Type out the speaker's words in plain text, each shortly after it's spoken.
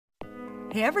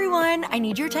Hey everyone, I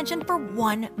need your attention for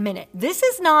 1 minute. This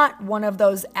is not one of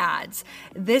those ads.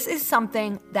 This is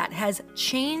something that has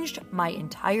changed my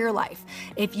entire life.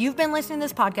 If you've been listening to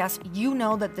this podcast, you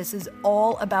know that this is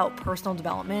all about personal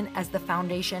development as the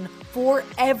foundation for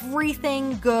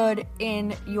everything good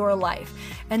in your life.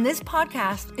 And this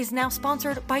podcast is now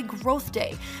sponsored by Growth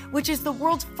Day, which is the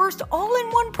world's first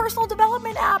all-in-one personal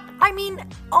development app. I mean,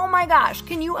 oh my gosh,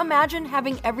 can you imagine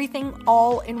having everything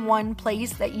all in one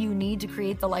place that you need to create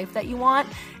the life that you want?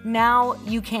 Now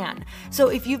you can. So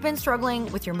if you've been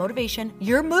struggling with your motivation,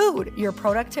 your mood, your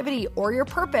productivity, or your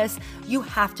purpose, you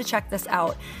have to check this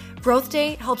out. Growth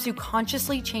Day helps you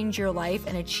consciously change your life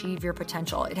and achieve your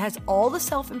potential. It has all the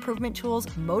self-improvement tools,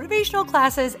 motivational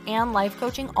classes, and life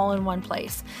coaching all in one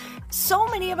place. So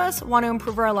many of us want to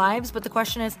improve our lives, but the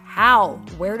question is how?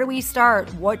 Where do we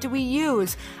start? What do we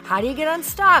use? How do you get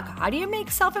unstuck? How do you make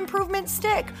self-improvement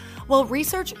stick? Well,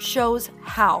 research shows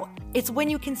how. It's when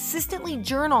you consistently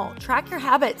journal, track your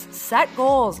habits, set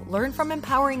goals, learn from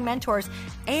empowering mentors,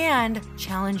 and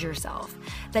challenge yourself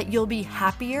that you'll be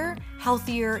happier,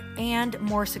 healthier, and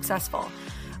more successful.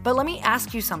 But let me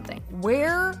ask you something.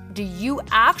 Where do you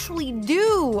actually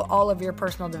do all of your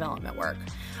personal development work?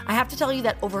 I have to tell you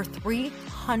that over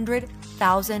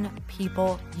 300,000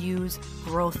 people use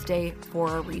Growth Day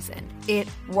for a reason. It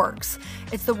works.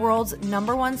 It's the world's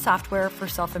 #1 software for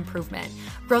self-improvement.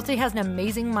 Growth Day has an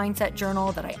amazing mindset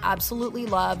journal that I absolutely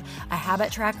love, a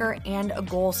habit tracker, and a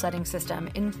goal-setting system.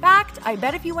 In fact, I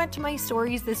bet if you went to my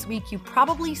stories this week, you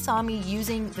probably saw me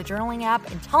using the journaling app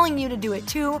and telling you to do it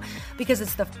too, because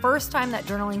it's the first time that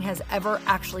journaling has ever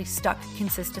actually stuck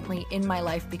consistently in my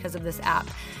life because of this app.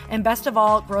 And best of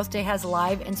all, Growth Day has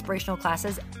live inspirational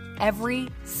classes every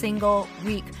single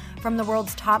week from the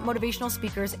world's top motivational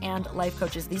speakers and life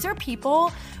coaches. These are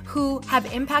people who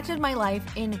have impacted my life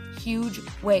in huge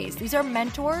ways. These are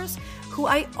mentors who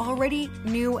I already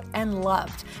knew and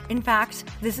loved. In fact,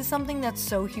 this is something that's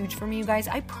so huge for me, you guys.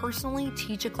 I personally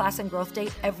teach a class in Growth Day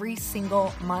every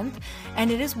single month,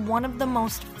 and it is one of the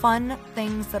most fun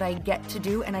things that I get to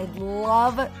do, and I'd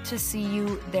love to see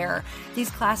you there.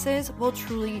 These classes will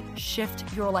truly shift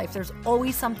your life. There's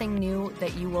always something new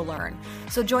that you will learn.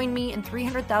 So join me and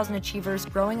 300,000 achievers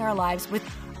growing our lives with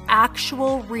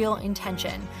actual real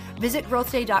intention. Visit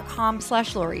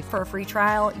growthday.com/Lori for a free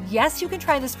trial. Yes, you can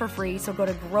try this for free. So go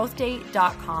to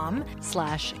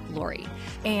growthday.com/Lori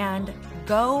and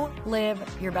go live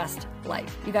your best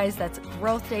life. You guys, that's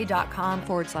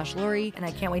growthday.com/Lori. And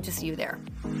I can't wait to see you there.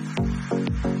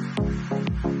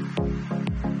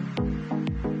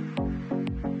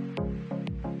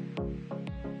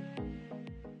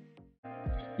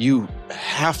 You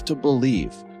have to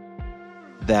believe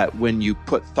that when you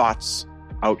put thoughts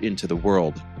out into the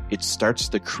world, it starts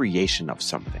the creation of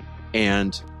something.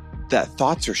 And that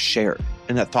thoughts are shared,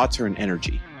 and that thoughts are an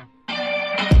energy.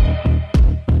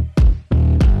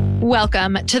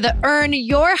 Welcome to the Earn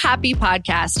Your Happy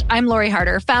podcast. I'm Lori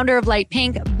Harder, founder of Light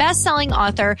Pink, best-selling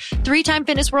author, 3-time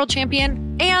fitness world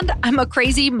champion, and I'm a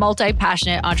crazy,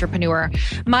 multi-passionate entrepreneur.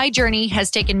 My journey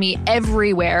has taken me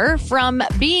everywhere, from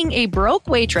being a broke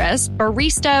waitress,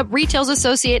 barista, retail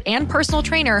associate, and personal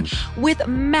trainer with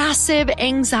massive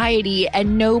anxiety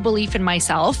and no belief in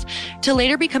myself, to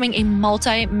later becoming a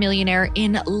multi-millionaire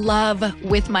in love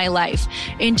with my life.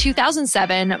 In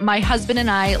 2007, my husband and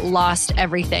I lost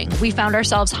everything. We found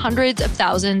ourselves hundreds of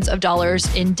thousands of dollars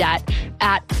in debt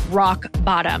at rock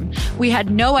bottom. We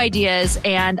had no ideas,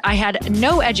 and I had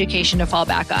no education to fall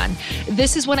back on.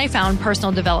 This is when I found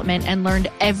personal development and learned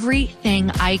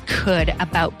everything I could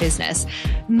about business,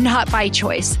 not by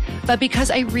choice, but because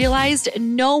I realized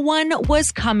no one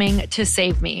was coming to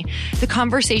save me. The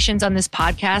conversations on this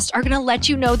podcast are going to let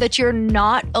you know that you're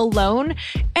not alone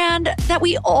and that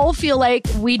we all feel like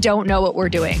we don't know what we're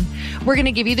doing. We're going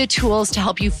to give you the tools to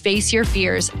help you face your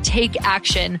fears, take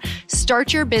action,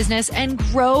 start your business, and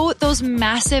grow those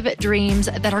massive dreams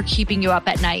that are keeping you up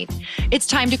at night. It's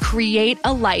time to create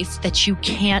a life that you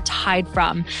can't hide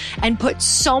from and put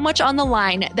so much on the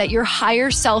line that your higher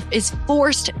self is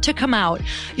forced to come out.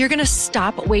 You're going to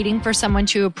stop waiting for someone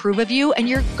to approve of you, and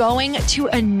you're going to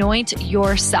anoint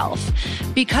yourself.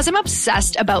 Because I'm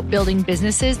obsessed about building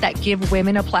businesses that give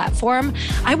women a platform,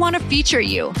 I want to feature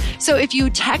you. So if you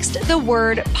text the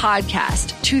word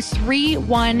podcast to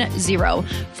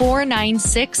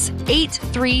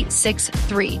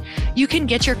 310-496-8363, you can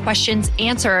get your questions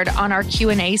answered on our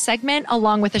Q&A segment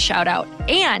along with a shout out.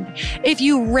 And if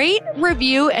you rate,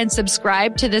 review, and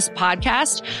subscribe to this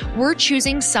podcast, we're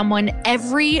choosing someone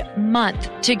every month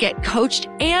to get coached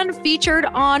and featured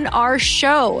on our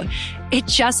show. It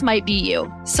just might be you.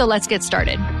 So let's get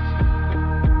started.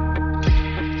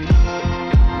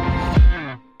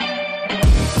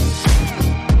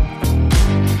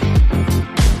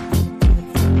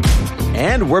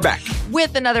 And we're back.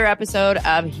 With another episode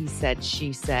of He Said,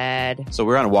 She Said. So we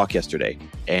were on a walk yesterday,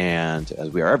 and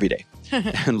as we are every day,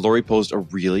 and Lori posed a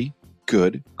really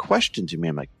good question to me.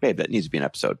 I'm like, babe, that needs to be an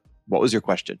episode. What was your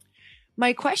question?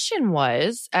 My question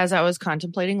was, as I was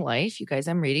contemplating life, you guys,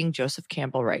 I'm reading Joseph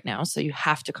Campbell right now, so you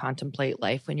have to contemplate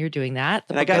life when you're doing that.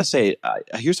 And I got to say,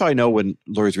 here's how I know when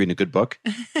Lori's reading a good book.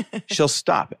 She'll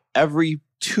stop every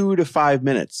 2 to 5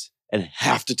 minutes and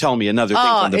have to tell me another thing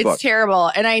from the book. It's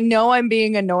terrible. And I know I'm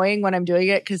being annoying when I'm doing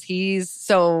it because he's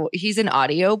an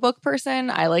audiobook person.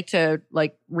 I like to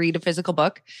read a physical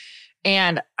book.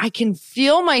 And I can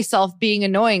feel myself being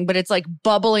annoying, but it's like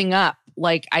bubbling up.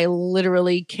 Like I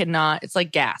literally cannot. It's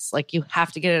like gas. Like you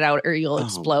have to get it out or you'll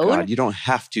explode. God, you don't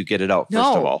have to get it out,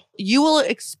 first of all. You will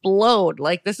explode.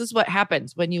 Like this is what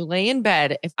happens when you lay in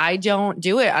bed. If I don't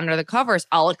do it under the covers,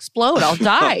 I'll explode. I'll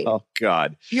die. Oh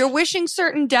God. You're wishing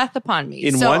certain death upon me.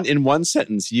 In one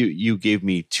sentence, you gave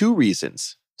me 2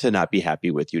 reasons to not be happy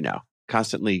with you now.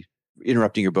 Constantly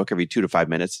interrupting your book every 2 to 5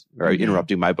 minutes, or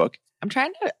interrupting my book. I'm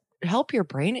trying to help your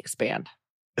brain expand.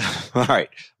 All right.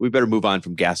 We better move on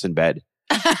from gas in bed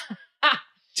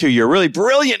to your really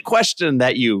brilliant question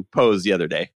that you posed the other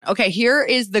day. Okay, here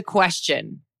is the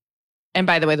question. And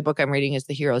by the way, the book I'm reading is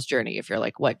The Hero's Journey. If you're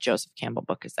like, what Joseph Campbell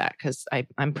book is that? Because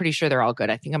I'm pretty sure they're all good.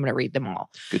 I think I'm going to read them all.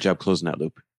 Good job closing that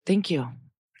loop. Thank you.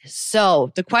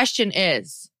 So the question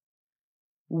is,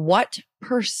 what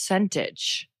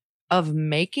percentage of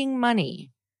making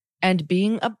money and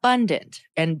being abundant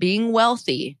and being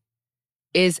wealthy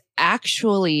is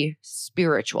actually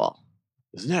spiritual?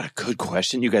 Isn't that a good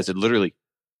question? You guys had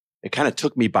it kind of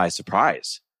took me by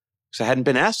surprise because I hadn't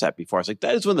been asked that before. I was like,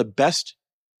 that is one of the best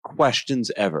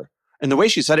questions ever. And the way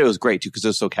she said it was great too, because it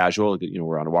was so casual.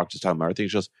 We're on a walk just talking about everything.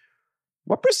 She goes,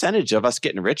 what percentage of us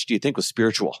getting rich do you think was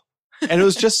spiritual? And it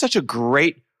was just such a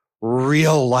great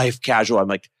real life casual. I'm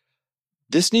like,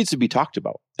 this needs to be talked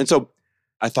about. And so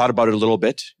I thought about it a little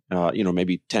bit,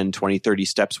 maybe 10, 20, 30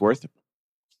 steps worth.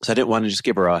 So I didn't want to just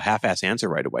give her a half-ass answer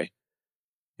right away.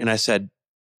 And I said,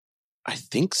 I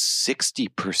think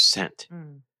 60%.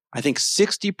 I think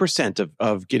 60%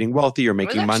 of getting wealthy or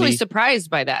making money. I was actually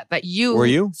surprised by that Were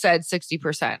you? said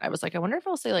 60%. I was like, I wonder if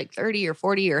I'll say like 30 or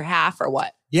 40 or half or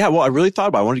what. Yeah, well, I really thought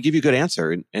about it. I wanted to give you a good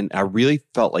answer. And I really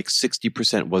felt like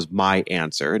 60% was my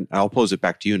answer. And I'll pose it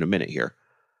back to you in a minute here.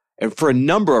 And for a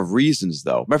number of reasons,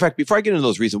 though. Matter of fact, before I get into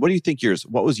those reasons, what do you think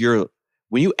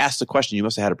when you asked the question, you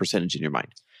must have had a percentage in your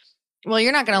mind. Well,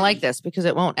 you're not going to like this because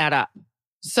it won't add up.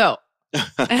 So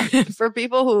for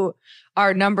people who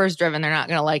are numbers driven, they're not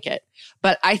going to like it.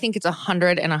 But I think it's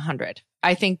 100 and 100.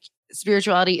 I think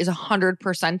spirituality is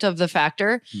 100% of the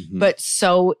factor, but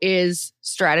so is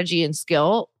strategy and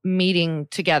skill meeting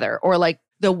together, or like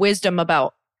the wisdom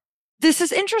about. This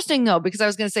is interesting though, because I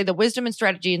was going to say the wisdom and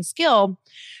strategy and skill,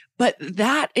 but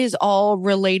that is all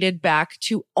related back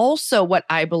to also what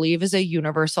I believe is a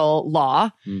universal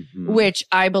law, which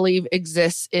I believe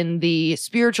exists in the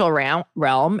spiritual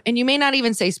realm. And you may not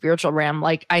even say spiritual realm.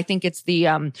 Like I think it's the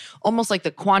almost like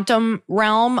the quantum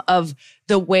realm of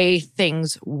the way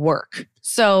things work.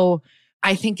 So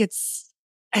I think it's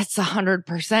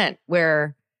 100%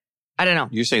 where, I don't know.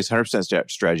 You're saying it's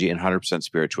 100% strategy and 100%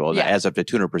 spiritual. Yeah. That adds up to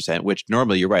 200%, which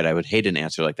normally you're right. I would hate an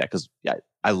answer like that because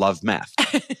I love math.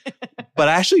 But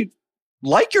I actually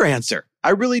like your answer.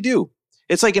 I really do.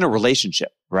 It's like in a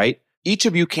relationship, right? Each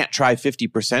of you can't try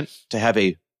 50% to have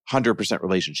a 100%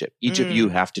 relationship. Each of you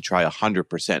have to try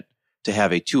 100% to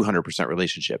have a 200%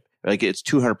 relationship. Like it's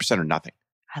 200% or nothing.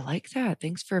 I like that.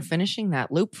 Thanks for finishing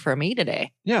that loop for me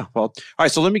today. Yeah. Well, all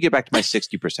right. So let me get back to my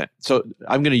 60%. So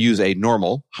I'm going to use a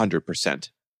normal 100%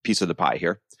 piece of the pie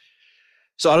here.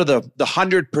 So out of the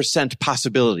 100%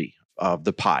 possibility of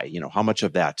the pie, how much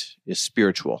of that is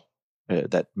spiritual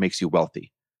that makes you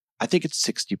wealthy? I think it's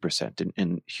 60%.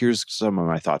 And here's some of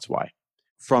my thoughts why.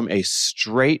 From a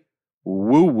straight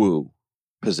woo-woo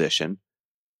position,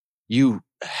 you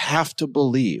have to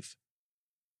believe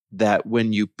that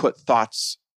when you put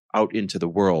thoughts out into the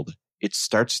world, it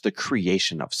starts the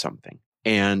creation of something.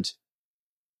 And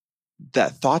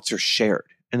that thoughts are shared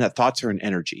and that thoughts are an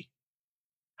energy.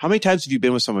 How many times have you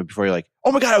been with someone before you're like,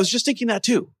 oh my God, I was just thinking that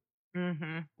too.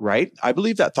 Right? I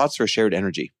believe that thoughts are a shared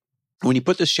energy. When you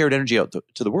put this shared energy out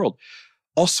to the world,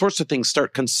 all sorts of things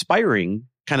start conspiring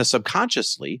kind of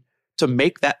subconsciously to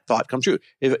make that thought come true.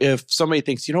 If somebody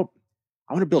thinks, I want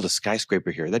to build a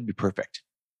skyscraper here, that'd be perfect.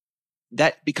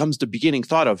 That becomes the beginning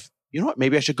thought of, what,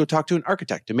 maybe I should go talk to an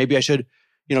architect and maybe I should,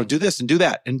 do this and do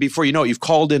that. And before you know it, you've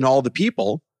called in all the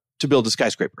people to build a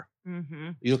skyscraper.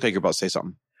 You look like you're about to say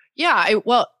something. Yeah.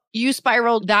 You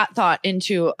spiraled that thought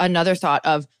into another thought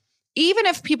of, even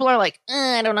if people are like,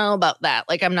 I don't know about that,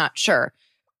 like, I'm not sure.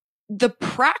 the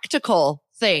practical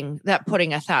thing that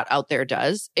putting a thought out there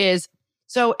does is,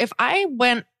 so if I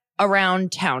went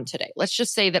around town today, let's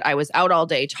just say that I was out all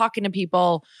day talking to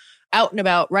people, out and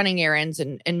about running errands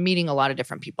and meeting a lot of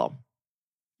different people.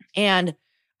 And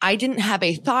I didn't have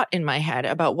a thought in my head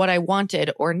about what I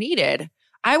wanted or needed.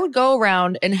 I would go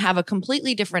around and have a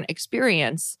completely different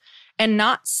experience and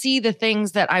not see the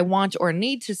things that I want or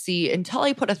need to see until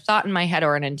I put a thought in my head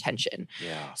or an intention.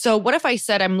 Yeah. So what if I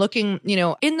said I'm looking,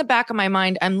 in the back of my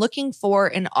mind, I'm looking for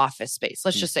an office space.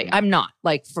 Let's just say I'm not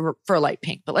like for Light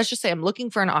Pink, but let's just say I'm looking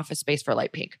for an office space for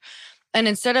Light Pink. And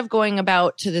instead of going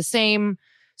about to the same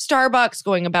Starbucks,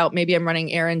 going about, maybe I'm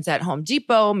running errands at Home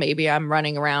Depot, maybe I'm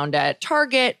running around at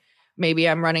Target, maybe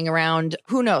I'm running around,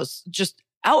 who knows, just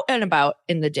out and about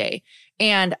in the day.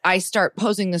 And I start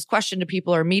posing this question to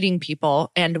people or meeting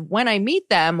people. And when I meet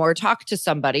them or talk to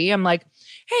somebody, I'm like,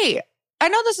 hey, I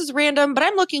know this is random, but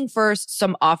I'm looking for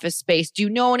some office space. Do you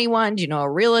know anyone? Do you know a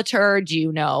realtor? Do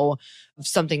you know of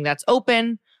something that's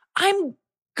open? I'm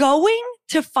going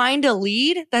to find a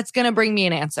lead that's going to bring me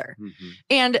an answer. Mm-hmm.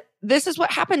 And this is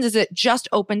what happens is it just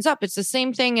opens up. It's the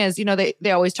same thing as,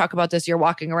 they always talk about this. You're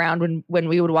walking around when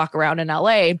we would walk around in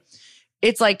LA.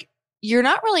 It's like, you're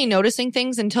not really noticing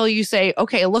things until you say,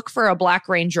 okay, look for a black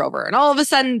Range Rover. And all of a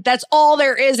sudden, that's all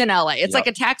there is in LA. It's like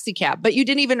a taxi cab, but you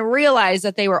didn't even realize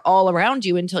that they were all around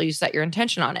you until you set your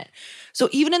intention on it. So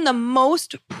even in the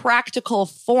most practical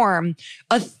form,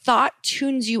 a thought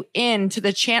tunes you in to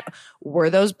the chant. Were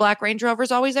those black Range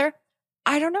Rovers always there?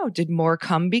 I don't know. Did more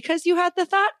come because you had the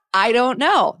thought? I don't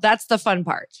know. That's the fun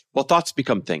part. Well, thoughts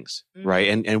become things, right?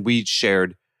 And we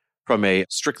shared from a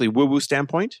strictly woo-woo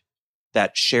standpoint,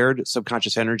 that shared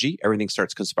subconscious energy, everything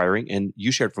starts conspiring. And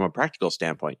you shared from a practical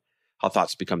standpoint, how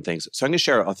thoughts become things. So I'm going to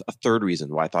share a third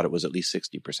reason why I thought it was at least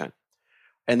 60%.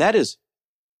 And that is,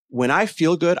 when I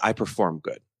feel good, I perform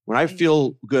good. When I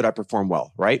feel good, I perform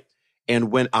well, right?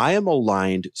 And when I am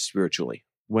aligned spiritually,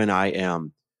 when I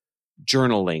am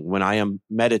journaling, when I am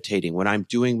meditating, when I'm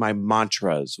doing my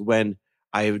mantras, when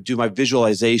I do my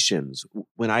visualizations,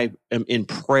 when I am in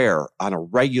prayer on a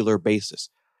regular basis,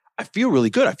 I feel really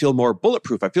good. I feel more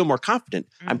bulletproof. I feel more confident.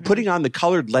 Mm-hmm. I'm putting on the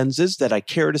colored lenses that I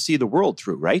care to see the world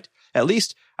through, right? At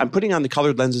least I'm putting on the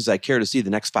colored lenses I care to see the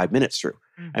next 5 minutes through.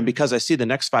 Mm-hmm. And because I see the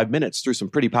next 5 minutes through some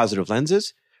pretty positive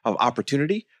lenses of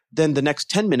opportunity, then the next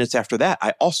 10 minutes after that,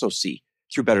 I also see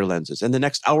through better lenses. And the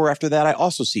next hour after that, I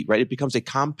also see, right? It becomes a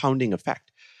compounding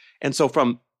effect. And so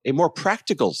from a more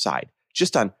practical side,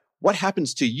 just on what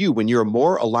happens to you when you're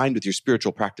more aligned with your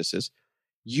spiritual practices,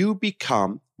 you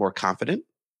become more confident.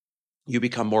 You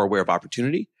become more aware of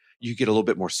opportunity. You get a little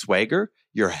bit more swagger.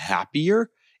 You're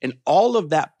happier. And all of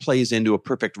that plays into a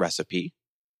perfect recipe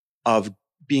of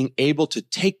being able to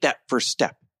take that first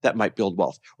step that might build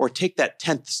wealth, or take that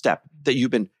 10th step that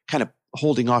you've been kind of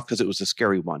holding off because it was a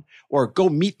scary one, or go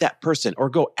meet that person, or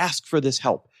go ask for this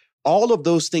help. All of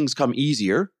those things come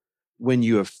easier when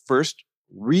you have first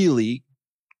really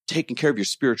taken care of your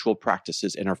spiritual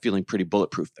practices and are feeling pretty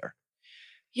bulletproof there.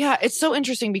 Yeah, it's so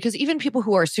interesting because even people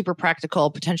who are super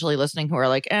practical, potentially listening, who are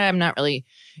like, I'm not really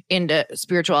into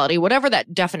spirituality, whatever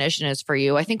that definition is for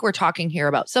you, I think we're talking here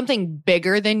about something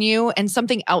bigger than you and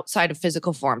something outside of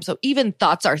physical form. So even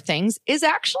thoughts are things is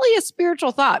actually a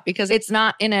spiritual thought because it's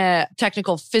not in a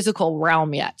technical physical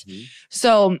realm yet. Mm-hmm.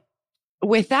 So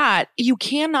with that, you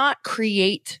cannot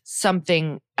create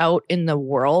something out in the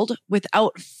world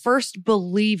without first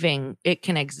believing it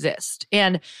can exist.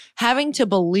 And having to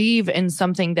believe in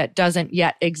something that doesn't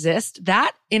yet exist,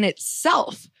 that in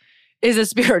itself is a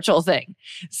spiritual thing.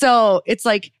 So it's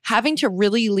like having to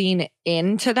really lean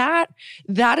into that.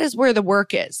 That is where the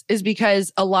work is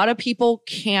because a lot of people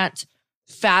can't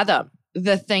fathom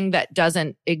the thing that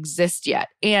doesn't exist yet.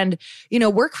 And,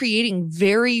 we're creating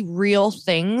very real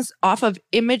things off of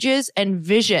images and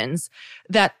visions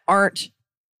that aren't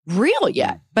real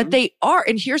yet, but they are.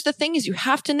 And here's the thing is you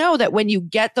have to know that when you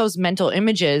get those mental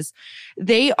images,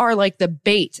 they are like the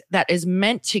bait that is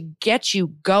meant to get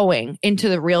you going into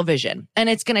the real vision. And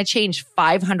it's going to change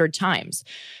 500 times.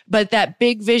 But that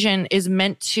big vision is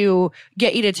meant to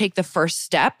get you to take the first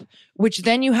step, which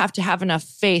then you have to have enough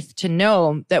faith to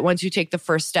know that once you take the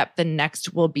first step, the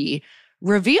next will be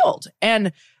revealed.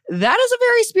 And that is a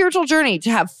very spiritual journey to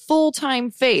have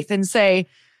full-time faith and say,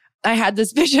 I had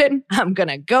this vision. I'm going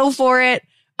to go for it.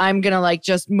 I'm going to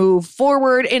just move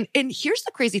forward. And here's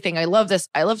the crazy thing. I love this.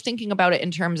 I love thinking about it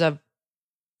in terms of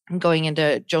going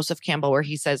into Joseph Campbell, where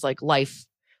he says life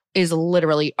is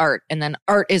literally art. And then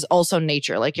art is also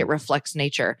nature. It reflects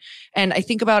nature. And I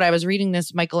think about, I was reading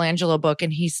this Michelangelo book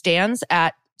and he stands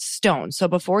at stone. So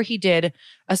before he did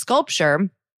a sculpture,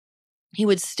 he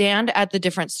would stand at the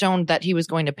different stone that he was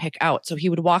going to pick out. So he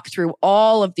would walk through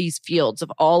all of these fields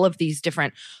of all of these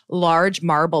different large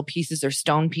marble pieces or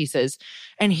stone pieces.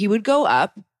 And he would go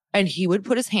up and he would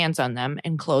put his hands on them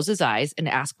and close his eyes and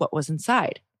ask what was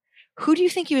inside. Who do you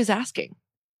think he was asking?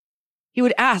 He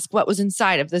would ask what was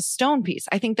inside of this stone piece.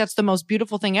 I think that's the most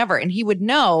beautiful thing ever. And he would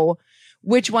know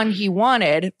which one he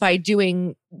wanted by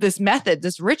doing this method,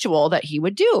 this ritual that he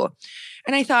would do.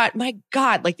 And I thought, my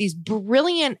God, like these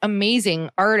brilliant, amazing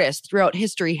artists throughout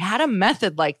history had a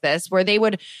method like this where they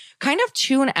would kind of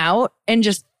tune out and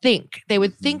just think. They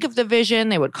would think of the vision.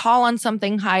 They would call on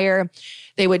something higher.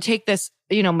 They would take this,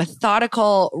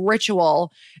 methodical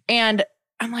ritual. And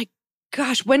I'm like,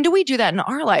 gosh, when do we do that in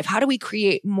our life? How do we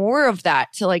create more of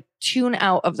that to like tune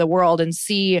out of the world and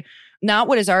see not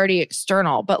what is already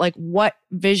external, but like what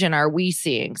vision are we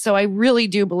seeing? So I really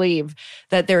do believe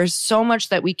that there is so much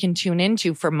that we can tune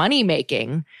into for money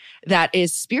making that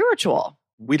is spiritual.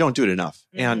 We don't do it enough.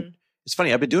 And it's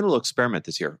funny, I've been doing a little experiment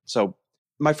this year. So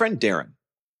my friend Darren,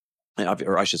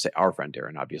 or I should say our friend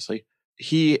Darren, obviously,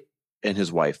 he and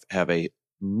his wife have a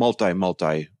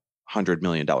multi-$100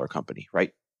 million company,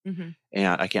 right? Mm-hmm.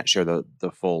 And I can't share the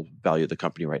full value of the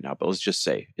company right now, but let's just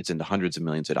say it's in the hundreds of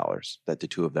millions of dollars that the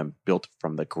two of them built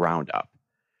from the ground up.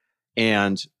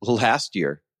 And last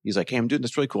year, he's like, hey, I'm doing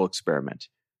this really cool experiment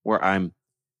where I've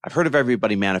heard of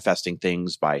everybody manifesting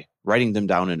things by writing them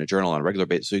down in a journal on a regular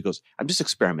basis. So he goes, I'm just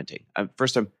experimenting.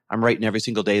 First, I'm writing every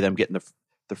single day that I'm getting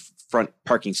the front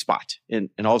parking spot.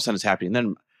 And all of a sudden it's happening. And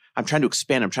then I'm trying to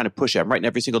expand. I'm trying to push it. I'm writing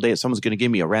every single day that someone's going to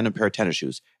give me a random pair of tennis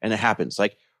shoes. And it happens.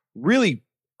 Like really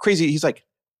crazy. He's like,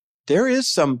 there is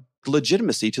some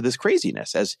legitimacy to this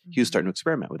craziness as he was starting to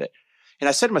experiment with it. And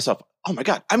I said to myself, oh my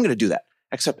God, I'm going to do that.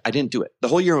 Except I didn't do it. The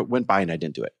whole year went by and I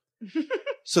didn't do it.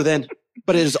 So then,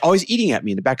 but it is always eating at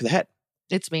me in the back of the head.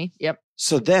 It's me. Yep.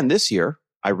 So then this year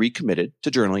I recommitted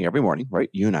to journaling every morning, right?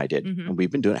 You and I did. Mm-hmm. And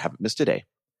we've been doing it. Haven't missed a day.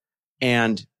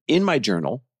 And in my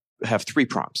journal, I have 3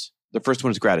 prompts. The first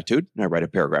one is gratitude, and I write a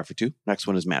paragraph or 2. Next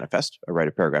one is manifest. I write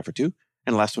a paragraph or 2.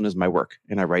 And the last one is my work.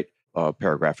 And I write a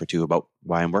paragraph or 2 about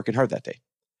why I'm working hard that day.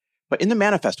 But in the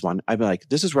manifest one, I've been like,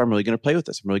 this is where I'm really going to play with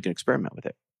this. I'm really going to experiment with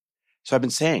it. So I've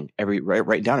been saying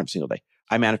writing down every single day,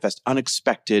 I manifest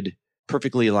unexpected,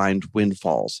 perfectly aligned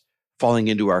windfalls falling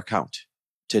into our account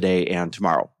today and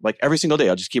tomorrow. Like every single day,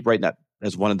 I'll just keep writing that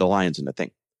as one of the lines in the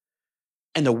thing.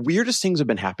 And the weirdest things have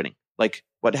been happening. Like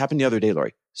what happened the other day,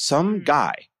 Lori, some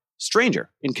guy, stranger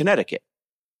in Connecticut,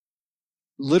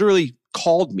 literally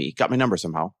called me, got my number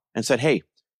somehow and said, hey,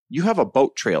 you have a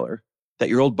boat trailer that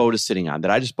your old boat is sitting on that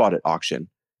I just bought at auction.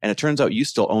 And it turns out you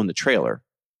still own the trailer.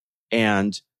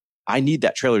 And I need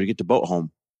that trailer to get to boat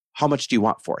home. How much do you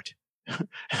want for it?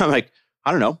 I'm like,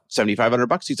 I don't know,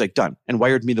 $7,500. He's like, done. And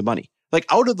wired me the money. Like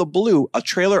out of the blue, a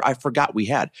trailer I forgot we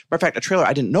had. Matter of fact, a trailer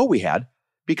I didn't know we had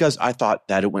because I thought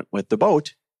that it went with the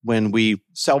boat when we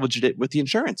salvaged it with the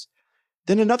insurance.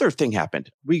 Then another thing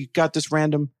happened. We got this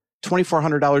random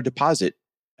 $2,400 deposit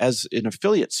as an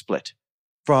affiliate split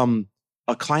from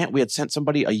a client we had sent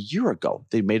somebody a year ago.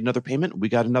 They made another payment. We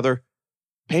got another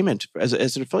payment as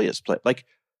an affiliate split. Like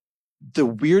the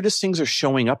weirdest things are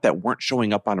showing up that weren't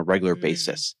showing up on a regular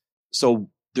basis. So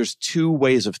there's 2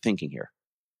 ways of thinking here.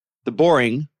 The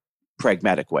boring,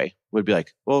 pragmatic way would be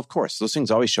like, well, of course, those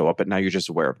things always show up, but now you're just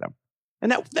aware of them.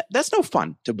 And that's no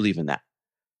fun to believe in that.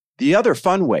 The other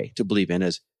fun way to believe in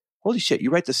is, holy shit, you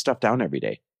write this stuff down every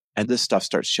day and this stuff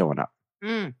starts showing up.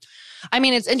 I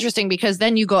mean, it's interesting because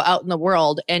then you go out in the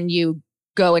world and you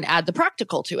go and add the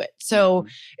practical to it. So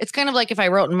it's kind of like if I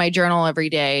wrote in my journal every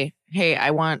day, hey,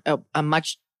 I want a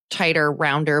much tighter,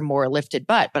 rounder, more lifted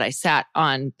butt, but I sat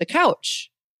on the couch.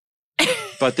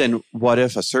 But then what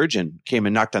if a surgeon came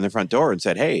and knocked on the front door and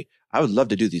said, hey, I would love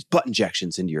to do these butt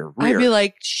injections into your rear. I'd be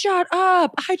like, shut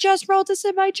up. I just wrote this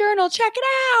in my journal. Check it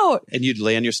out. And you'd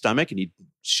lay on your stomach and he'd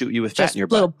shoot you with fat in your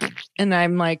butt. And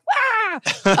I'm like,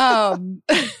 ah.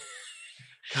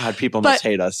 God, people must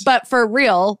hate us. But for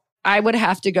real, I would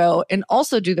have to go and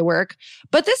also do the work.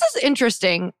 But this is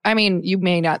interesting. I mean, you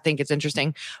may not think it's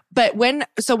interesting, but when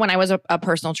I was a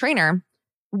personal trainer,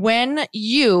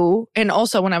 and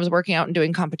also when I was working out and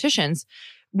doing competitions,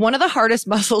 one of the hardest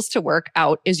muscles to work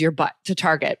out is your butt to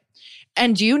target.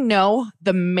 And do you know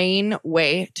the main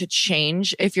way to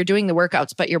change if you're doing the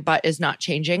workouts, but your butt is not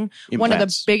changing? Implants. One of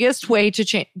the biggest way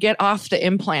to get off the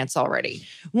implants already.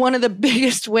 One of the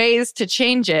biggest ways to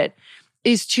change it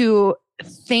is to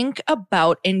think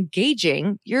about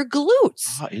engaging your glutes.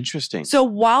 Oh, interesting. So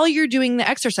while you're doing the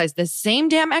exercise, the same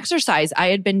damn exercise I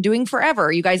had been doing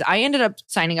forever, you guys, I ended up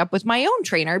signing up with my own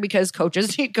trainer because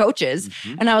coaches need coaches.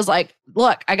 Mm-hmm. And I was like,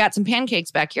 look, I got some pancakes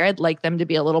back here. I'd like them to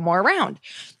be a little more round.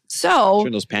 So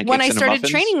Turn those pancakes when I into started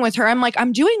muffins? training with her, I'm like,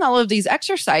 I'm doing all of these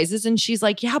exercises. And she's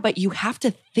like, yeah, but you have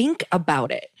to think about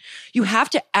it. You have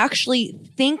to actually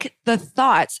think the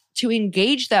thoughts to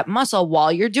engage that muscle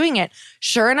while you're doing it.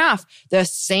 Sure enough, the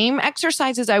same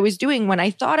exercises I was doing when I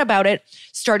thought about it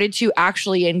started to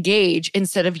actually engage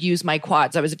instead of use my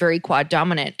quads. I was very quad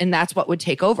dominant, and that's what would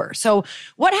take over. So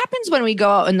what happens when we go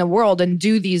out in the world and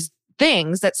do these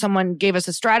things that someone gave us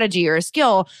a strategy or a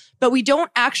skill, but we don't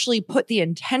actually put the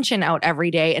intention out every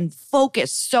day and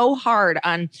focus so hard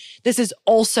on this is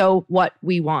also what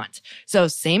we want. So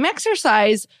same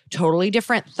exercise, totally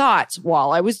different thoughts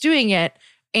while I was doing it.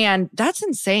 And that's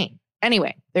insane.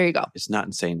 Anyway, there you go. It's not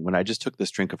insane. When I just took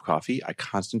this drink of coffee, I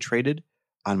concentrated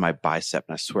on my bicep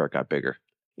and I swear it got bigger.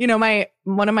 You know,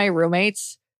 one of my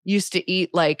roommates used to eat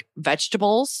like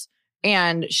vegetables,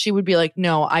 and she would be like,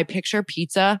 no, I picture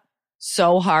pizza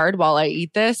so hard while I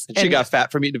eat this. And she got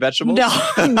fat from eating vegetables? No.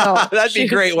 That'd be a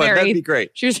great one. That'd be great.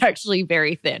 She was actually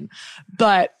very thin.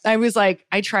 But I was like,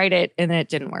 I tried it and it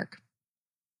didn't work.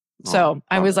 So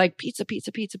I was like, pizza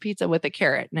with a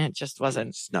carrot. And it just wasn't.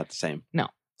 It's not the same. No. All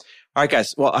right,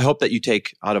 guys. Well, I hope that you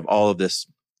take out of all of this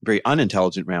very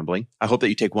unintelligent rambling, I hope that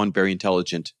you take one very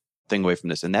intelligent thing away from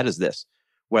this. And that is this,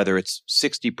 whether it's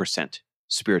 60%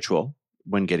 spiritual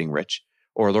when getting rich,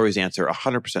 or Lori's answer,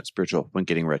 100% spiritual when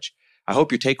getting rich. I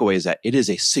hope your takeaway is that it is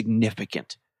a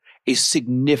significant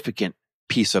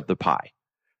piece of the pie.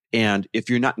 And if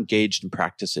you're not engaged in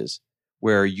practices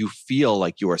where you feel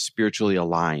like you are spiritually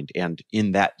aligned and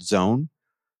in that zone,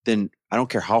 then I don't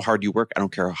care how hard you work. I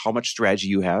don't care how much strategy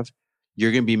you have.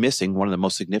 You're going to be missing one of the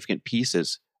most significant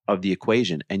pieces of the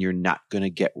equation, and you're not going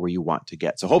to get where you want to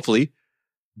get. So hopefully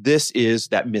this is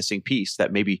that missing piece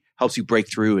that maybe helps you break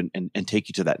through and take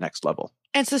you to that next level.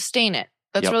 And sustain it.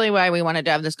 That's really why we wanted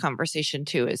to have this conversation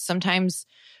too, is sometimes,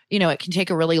 you know, it can take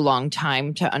a really long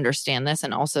time to understand this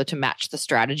and also to match the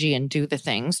strategy and do the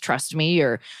things. Trust me,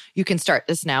 or you can start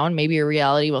this now and maybe your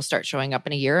reality will start showing up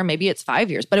in a year, or maybe it's 5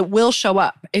 years, but it will show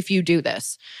up if you do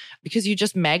this because you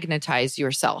just magnetize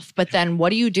yourself. But then what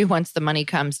do you do once the money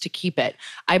comes to keep it?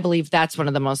 I believe that's one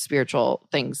of the most spiritual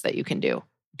things that you can do.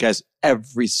 Guys,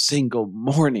 every single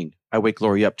morning I wake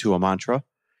Lori up to a mantra.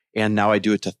 And now I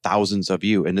do it to thousands of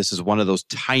you. And this is one of those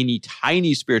tiny,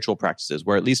 tiny spiritual practices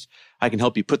where at least I can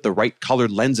help you put the right colored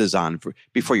lenses on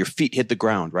before your feet hit the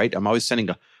ground, right? I'm always sending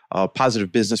a positive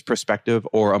business perspective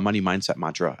or a money mindset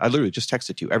mantra. I literally just text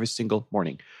it to you every single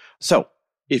morning. So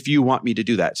if you want me to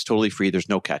do that, it's totally free. There's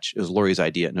no catch. It was Lori's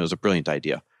idea, and it was a brilliant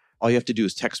idea. All you have to do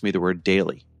is text me the word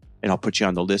daily, and I'll put you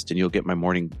on the list, and you'll get my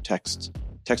morning texts.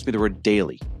 Text me the word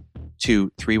daily to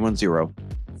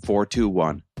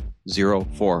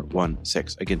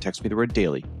 310-421-0416. Again, text me the word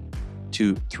daily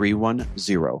to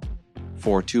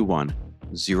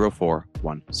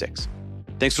 310-421-0416.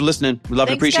 Thanks for listening. We love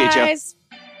and appreciate you.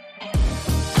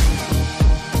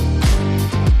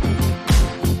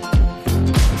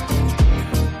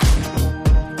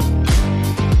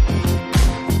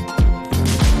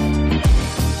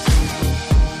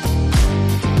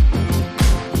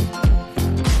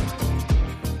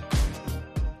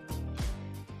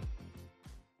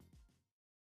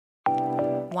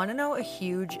 Want to know a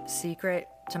huge secret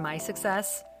to my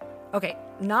success? Okay,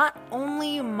 not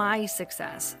only my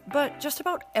success, but just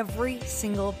about every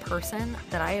single person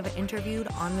that I have interviewed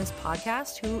on this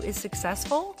podcast who is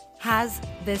successful has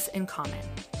this in common.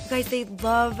 You guys, they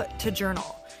love to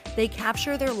journal. They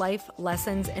capture their life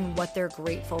lessons and what they're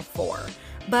grateful for.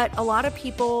 But a lot of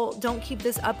people don't keep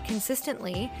this up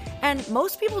consistently. And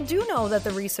most people do know that the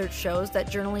research shows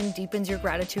that journaling deepens your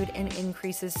gratitude and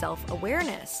increases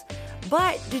self-awareness.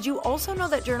 But did you also know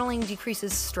that journaling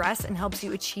decreases stress and helps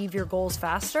you achieve your goals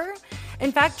faster?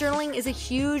 In fact, journaling is a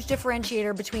huge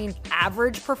differentiator between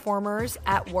average performers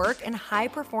at work and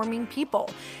high-performing people.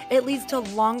 It leads to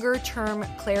longer-term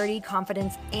clarity,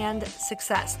 confidence, and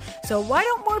success. So why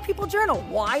don't more people journal?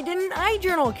 Why didn't I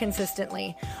journal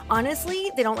consistently?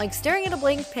 Honestly, they don't like staring at a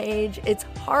blank page. It's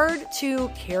hard to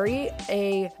carry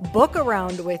a book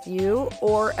around with you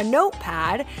or a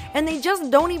notepad, and they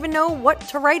just don't even know what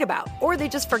to write about, or they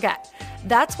just forget.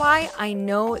 That's why I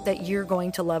know that you're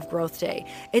going to love Growth Day.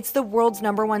 It's the world's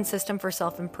 #1 system for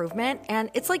self-improvement, and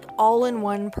it's like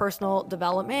all-in-one personal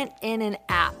development in an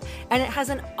app. And it has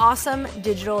an awesome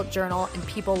digital journal, and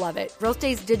people love it. Growth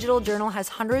Day's digital journal has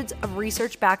hundreds of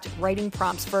research-backed writing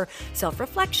prompts for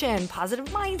self-reflection, positive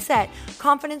mindset,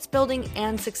 confidence building,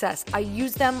 and success. I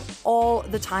use them all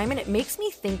the time, and it makes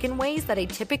me think in ways that I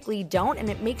typically don't,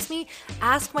 and it makes me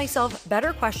ask myself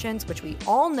better questions, which we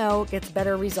all know gets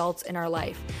better results in our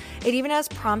life. It even has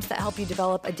prompts that help you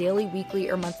develop a daily, weekly,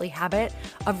 or monthly habit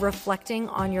of reflecting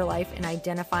on your life and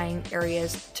identifying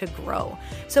areas to grow.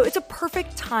 So it's a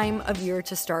perfect time of year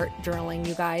to start journaling,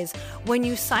 you guys. When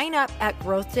you sign up at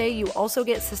Growth Day, you also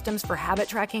get systems for habit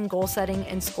tracking, goal setting,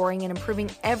 and scoring, and improving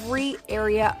every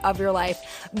area of your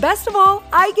life. Best of all,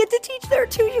 I get to teach there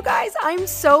too, you guys. I'm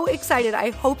so excited. I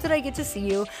hope that I get to see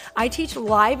you. I teach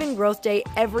live in Growth Day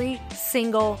every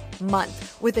single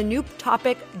month with a new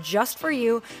topic just for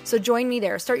you. So join me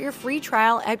there. Start your free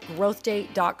trial at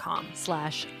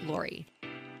growthday.com/Lori.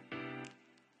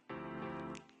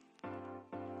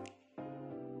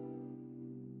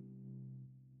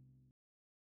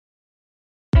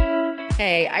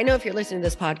 Hey, I know if you're listening to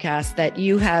this podcast that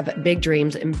you have big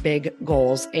dreams and big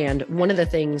goals. And one of the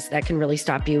things that can really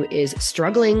stop you is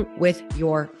struggling with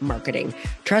your marketing.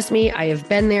 Trust me, I have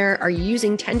been there. Are you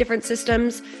using 10 different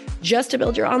systems just to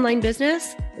build your online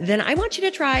business? Then I want you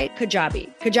to try Kajabi.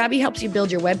 Kajabi helps you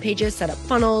build your web pages, set up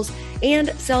funnels, and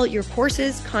sell your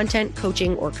courses, content,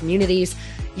 coaching, or communities.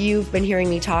 You've been hearing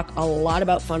me talk a lot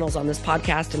about funnels on this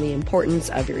podcast and the importance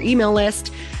of your email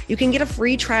list. You can get a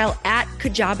free trial at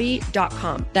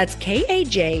kajabi.com. That's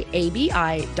Kajabi.com.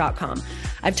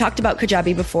 I've talked about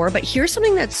Kajabi before, but here's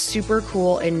something that's super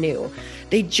cool and new.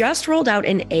 They just rolled out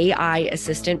an AI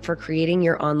assistant for creating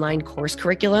your online course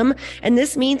curriculum. And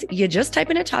this means you just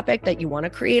type in a topic that you want to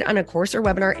create on a course or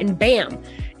webinar, and bam,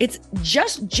 it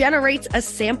just generates a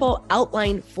sample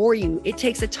outline for you. It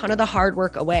takes a ton of the hard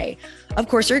work away. Of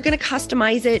course, you're going to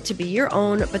customize it to be your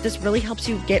own, but this really helps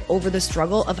you get over the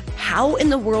struggle of how in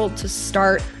the world to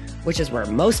start, which is where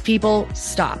most people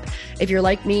stop. If you're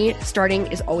like me, starting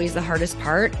is always the hardest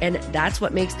part, and that's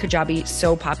what makes Kajabi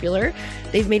so popular.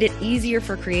 They've made it easier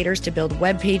for creators to build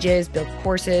web pages, build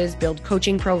courses, build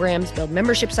coaching programs, build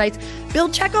membership sites,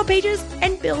 build checkout pages,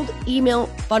 and build email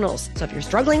funnels. So if you're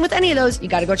struggling with any of those, you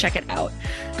got to go check it out.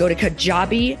 Go to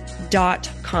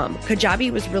Kajabi.com.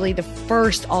 Kajabi was really the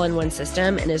first all-in-one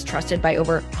system and is trusted by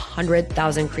over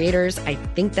 100,000 creators. I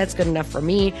think that's good enough for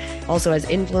me. Also has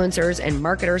influencers and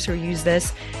marketers who use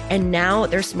this. And now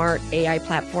their smart AI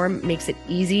platform makes it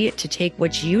easy to take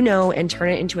what you know and turn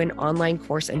it into an online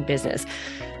course and business.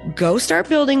 Go start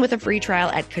building with a free trial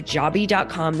at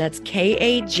Kajabi.com. That's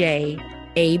Kajabi.com.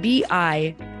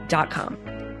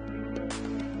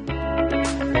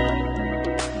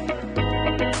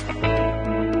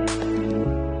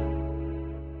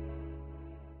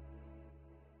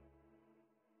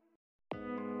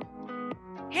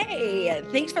 Hey,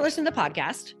 thanks for listening to the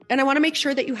podcast. And I want to make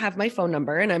sure that you have my phone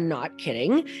number, and I'm not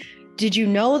kidding. Did you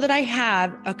know that I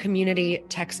have a community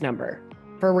text number?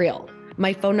 For real.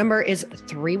 My phone number is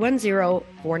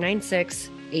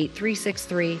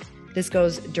 310-496-8363. This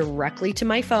goes directly to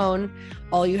my phone.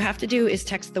 All you have to do is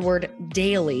text the word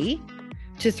daily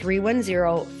to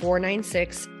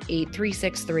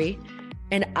 310-496-8363.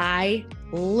 And I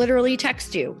literally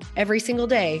text you every single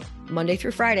day, Monday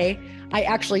through Friday. I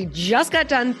actually just got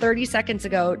done 30 seconds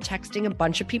ago texting a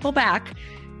bunch of people back,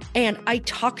 and I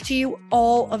talk to you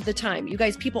all of the time. You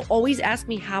guys, people always ask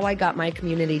me how I got my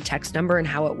community text number and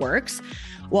how it works.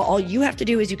 Well, all you have to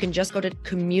do is you can just go to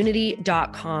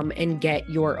community.com and get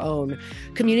your own.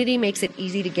 Community makes it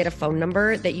easy to get a phone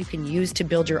number that you can use to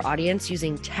build your audience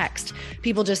using text.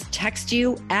 People just text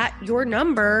you at your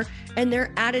number and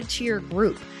they're added to your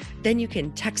group. Then you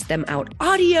can text them out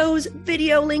audios,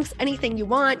 video links, anything you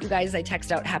want. You guys, I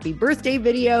text out happy birthday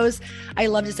videos. I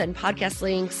love to send podcast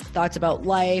links, thoughts about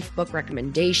life, book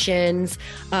recommendations,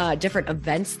 different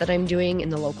events that I'm doing in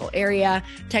the local area.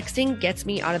 Texting gets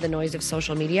me out of the noise of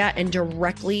social media and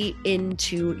directly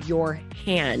into your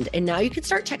hand. And now you can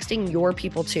start texting your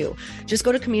people too. Just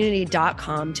go to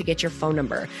community.com to get your phone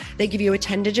number. They give you a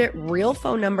 10-digit real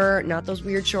phone number, not those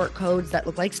weird short codes that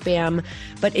look like spam,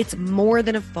 but it's more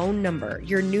than a phone number.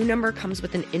 Your new number comes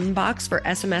with an inbox for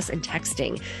SMS and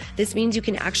texting. This means you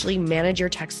can actually manage your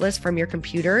text list from your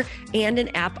computer and an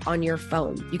app on your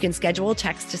phone. You can schedule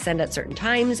texts to send at certain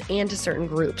times and to certain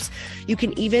groups. You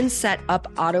can even set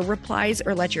up auto replies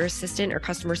or let your assistant or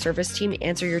customer service team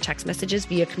answer your text messages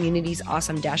via Community's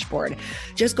awesome dashboard.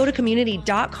 Just go to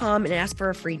community.com and ask for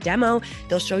a free demo.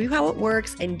 They'll show you how it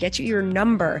works and get you your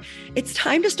number. It's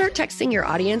time to start texting your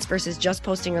audience versus just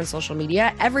posting on social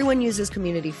media. Everyone uses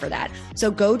Community for that.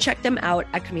 So go check them out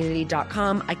at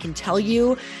community.com. I can tell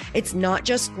you it's not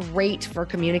just great for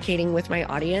communicating with my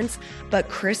audience, but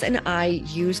Chris and I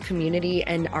use Community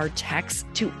and our texts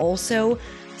to also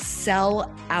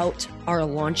sell out our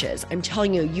launches. I'm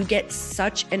telling you, you get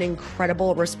such an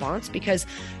incredible response because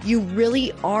you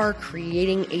really are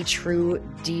creating a true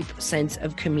deep sense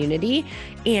of community.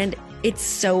 And It's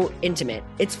so intimate.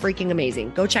 It's freaking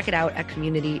amazing. Go check it out at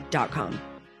community.com.